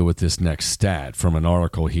what to do with this next stat from an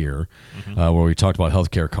article here where we talked about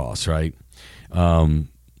healthcare costs, right? The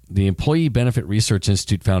Employee Benefit Research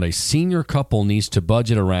Institute found a senior couple needs to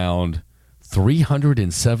budget around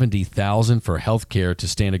 $370,000 for healthcare to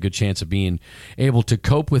stand a good chance of being able to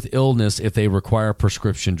cope with illness if they require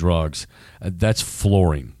prescription drugs. That's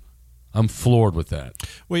flooring. I'm floored with that.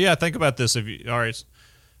 Well, yeah, think about this. All right,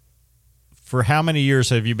 for how many years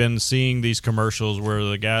have you been seeing these commercials where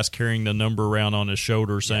the guy's carrying the number around on his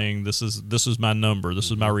shoulder saying, this is my number,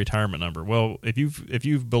 this is my retirement number? Well, if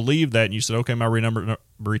you've believed that and you said, okay, my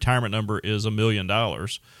retirement number is $1 million,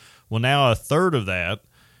 well, now a third of that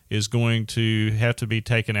is going to have to be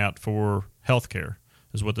taken out for health care,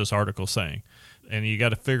 is what this article is saying. And you got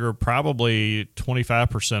to figure probably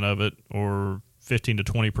 25% of it, or 15 to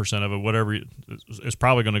 20% of it, whatever, is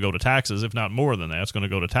probably going to go to taxes. If not more than that, it's going to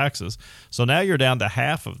go to taxes. So now you're down to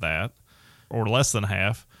half of that, or less than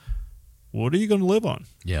half. What are you going to live on?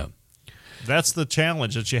 Yeah. That's the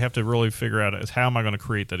challenge that you have to really figure out, is how am I going to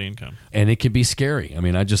create that income? And it can be scary. I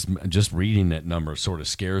mean, I just reading that number sort of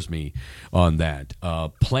scares me on that.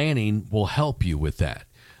 Planning will help you with that.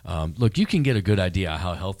 Look, you can get a good idea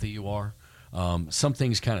how healthy you are. Some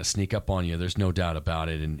things kind of sneak up on you. There's no doubt about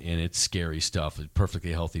it, and it's scary stuff.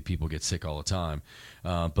 Perfectly healthy people get sick all the time.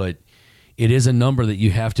 But it is a number that you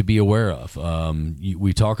have to be aware of.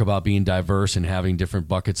 We talk about being diverse and having different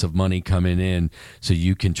buckets of money coming in so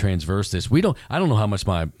you can transverse this. I don't know how much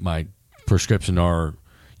my prescription are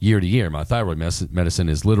year to year. My thyroid medicine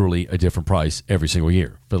is literally a different price every single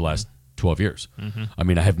year for the last 12 years. Mm-hmm. I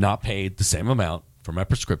mean, I have not paid the same amount for my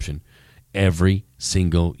prescription every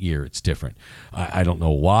single year. It's different. I don't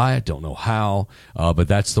know why. I don't know how, but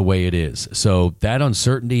that's the way it is. So that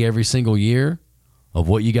uncertainty every single year of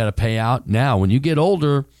what you got to pay out. Now, when you get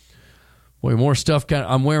older, boy, more stuff.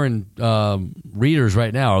 I'm wearing readers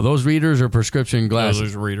right now. Are those readers or prescription glasses?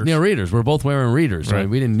 Those are readers. Yeah, readers. We're both wearing readers. Right.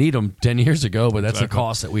 We didn't need them 10 years ago, but that's the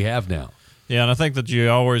cost that we have now. Yeah, and I think that you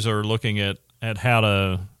always are looking at how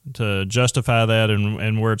to justify that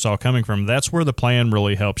and where it's all coming from. That's where the plan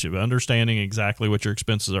really helps you, understanding exactly what your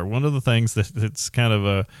expenses are. One of the things that's kind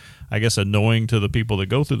of annoying to the people that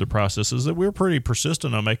go through the process is that we're pretty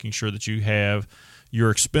persistent on making sure that you have your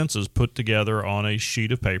expenses put together on a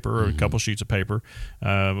sheet of paper or a couple sheets of paper.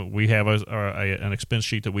 We have an expense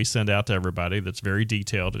sheet that we send out to everybody that's very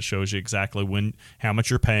detailed. It shows you exactly how much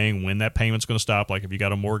you're paying, when that payment's going to stop. Like if you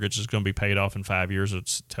got a mortgage that's going to be paid off in 5 years,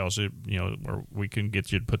 it tells you, or we can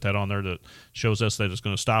get you to put that on there that shows us that it's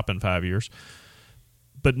going to stop in 5 years.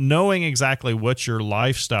 But knowing exactly what your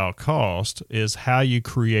lifestyle cost is how you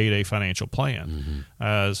create a financial plan.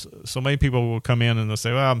 Mm-hmm. So many people will come in and they'll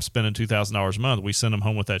say, well, I'm spending $2,000 a month. We send them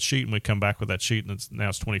home with that sheet, and we come back with that sheet, and now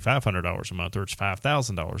it's $2,500 a month, or it's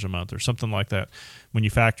 $5,000 a month, or something like that. When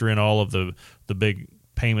you factor in all of the big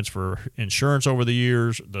payments for insurance over the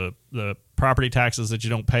years, the property taxes that you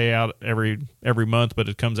don't pay out every month, but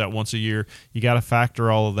it comes out once a year. You got to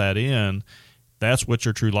factor all of that in. That's what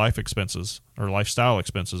your true life expenses or lifestyle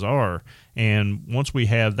expenses are. And once we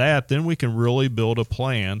have that, then we can really build a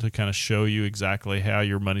plan to kind of show you exactly how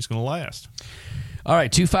your money's going to last. All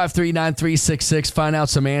right, 253-9366. Find out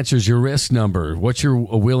some answers. Your risk number. What your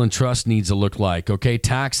will and trust needs to look like. Okay,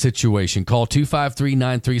 tax situation. Call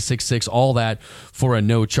 253-9366. All that for a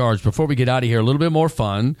no charge. Before we get out of here, a little bit more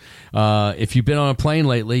fun. If you've been on a plane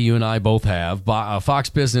lately, you and I both have.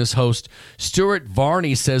 Fox Business host Stuart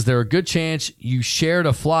Varney says there's a good chance you shared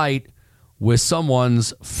a flight with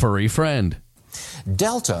someone's furry friend.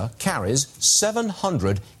 Delta carries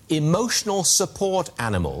 700 emotional support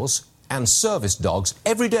animals and service dogs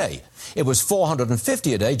every day. It was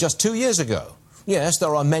 450 a day just 2 years ago. Yes,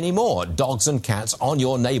 there are many more dogs and cats on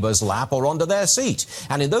your neighbor's lap or under their seat.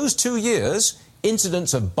 And in those 2 years,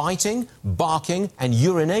 incidents of biting, barking, and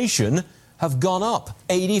urination have gone up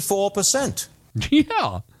 84%.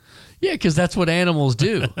 Yeah. Yeah, because that's what animals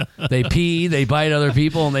do. They pee, they bite other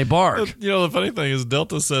people, and they bark. You know, the funny thing is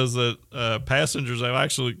Delta says that passengers have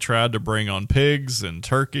actually tried to bring on pigs and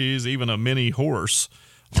turkeys, even a mini horse,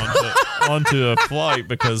 onto a flight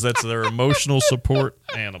because that's their emotional support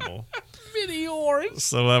animal. Mini horse.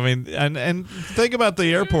 So I mean, and think about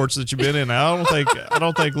the airports that you've been in. I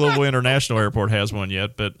don't think Louisville International Airport has one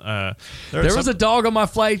yet, but there was a dog on my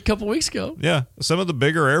flight a couple weeks ago. Yeah, some of the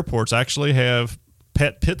bigger airports actually have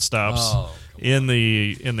pit stops in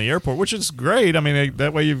the airport, which is great. I mean,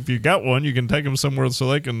 that way if you got one, you can take them somewhere so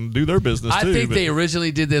they can do their business too. I think they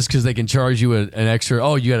originally did this because they can charge you an extra.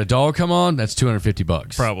 Oh, you got a dog come on? That's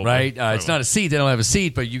 $250. Probably right. Probably. It's not a seat. They don't have a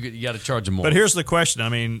seat, but you got to charge them more. But here's the question. I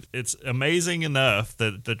mean, it's amazing enough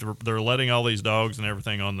that they're letting all these dogs and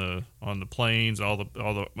everything on the planes, all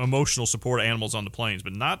the emotional support animals on the planes,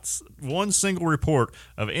 but not one single report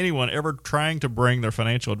of anyone ever trying to bring their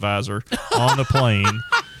financial advisor on the plane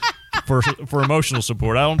for emotional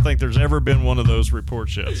support. I don't think there's ever been one of those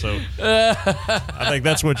reports yet. So I think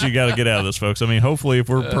that's what you got to get out of this, folks. I mean, hopefully if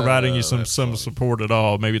we're providing you some support at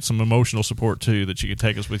all, maybe it's some emotional support too that you can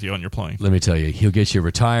take us with you on your plane. Let me tell you, he'll get you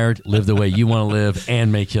retired, live the way you want to live,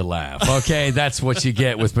 and make you laugh. Okay, that's what you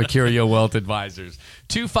get with Mercurio Wealth Advisors.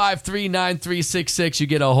 253-9366. You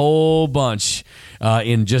get a whole bunch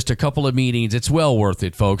in just a couple of meetings. It's well worth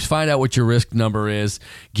it, folks. Find out what your risk number is.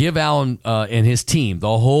 Give Alan and his team,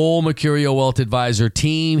 the whole Mercurio Wealth Advisor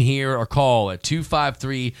team here, a call at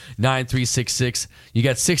 253-9366. You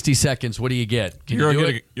got 60 seconds. What do you get? You're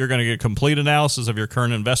going to get a complete analysis of your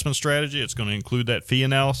current investment strategy. It's going to include that fee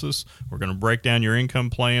analysis. We're going to break down your income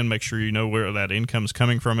plan, make sure you know where that income is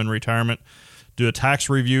coming from in retirement. Do a tax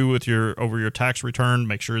review over your tax return.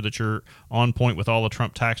 Make sure that you're on point with all the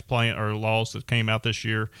Trump tax plan or laws that came out this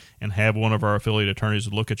year, and have one of our affiliate attorneys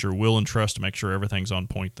look at your will and trust to make sure everything's on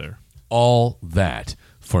point there. All that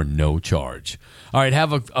for no charge. All right,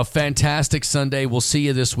 have a fantastic Sunday. We'll see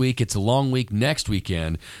you this week. It's a long week next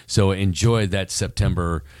weekend, so enjoy that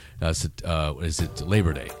September. Is it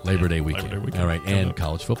Labor Day? Labor Day weekend. Labor Day weekend. All right, and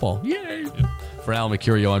college football. Yay! Yeah. For Alan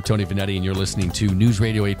Mercurio, I'm Tony Vanetti, and you're listening to News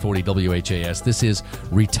Radio 840 WHAS. This is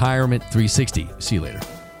Retirement 360. See you later.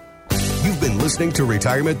 You've been listening to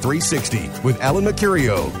Retirement 360 with Alan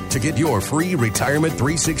Mercurio. To get your free Retirement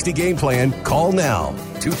 360 game plan, call now.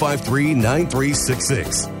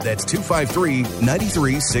 253-9366. That's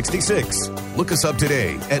 253-9366. Look us up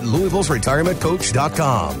today at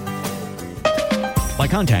Louisville'sRetirementCoach.com. By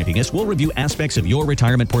contacting us, we'll review aspects of your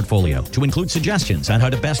retirement portfolio to include suggestions on how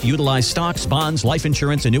to best utilize stocks, bonds, life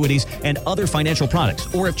insurance, annuities, and other financial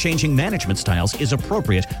products, or if changing management styles is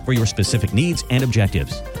appropriate for your specific needs and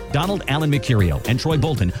objectives. Donald Allen Mercurio and Troy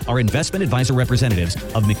Bolton are investment advisor representatives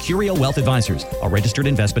of Mercurio Wealth Advisors, a registered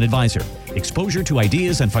investment advisor. Exposure to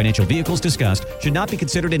ideas and financial vehicles discussed should not be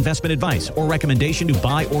considered investment advice or recommendation to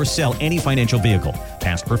buy or sell any financial vehicle.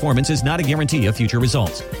 Past performance is not a guarantee of future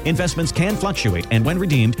results. Investments can fluctuate and when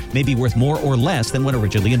redeemed may be worth more or less than when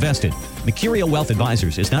originally invested. Mercurio Wealth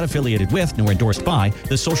Advisors is not affiliated with nor endorsed by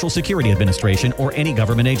the Social Security Administration or any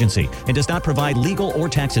government agency and does not provide legal or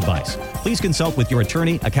tax advice. Please consult with your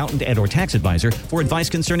attorney, accountant, and/or tax advisor for advice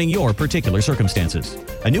concerning your particular circumstances.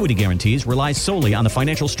 Annuity guarantees rely solely on the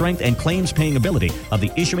financial strength and claims-paying ability of the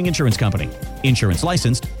issuing insurance company. Insurance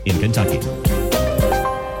licensed in Kentucky.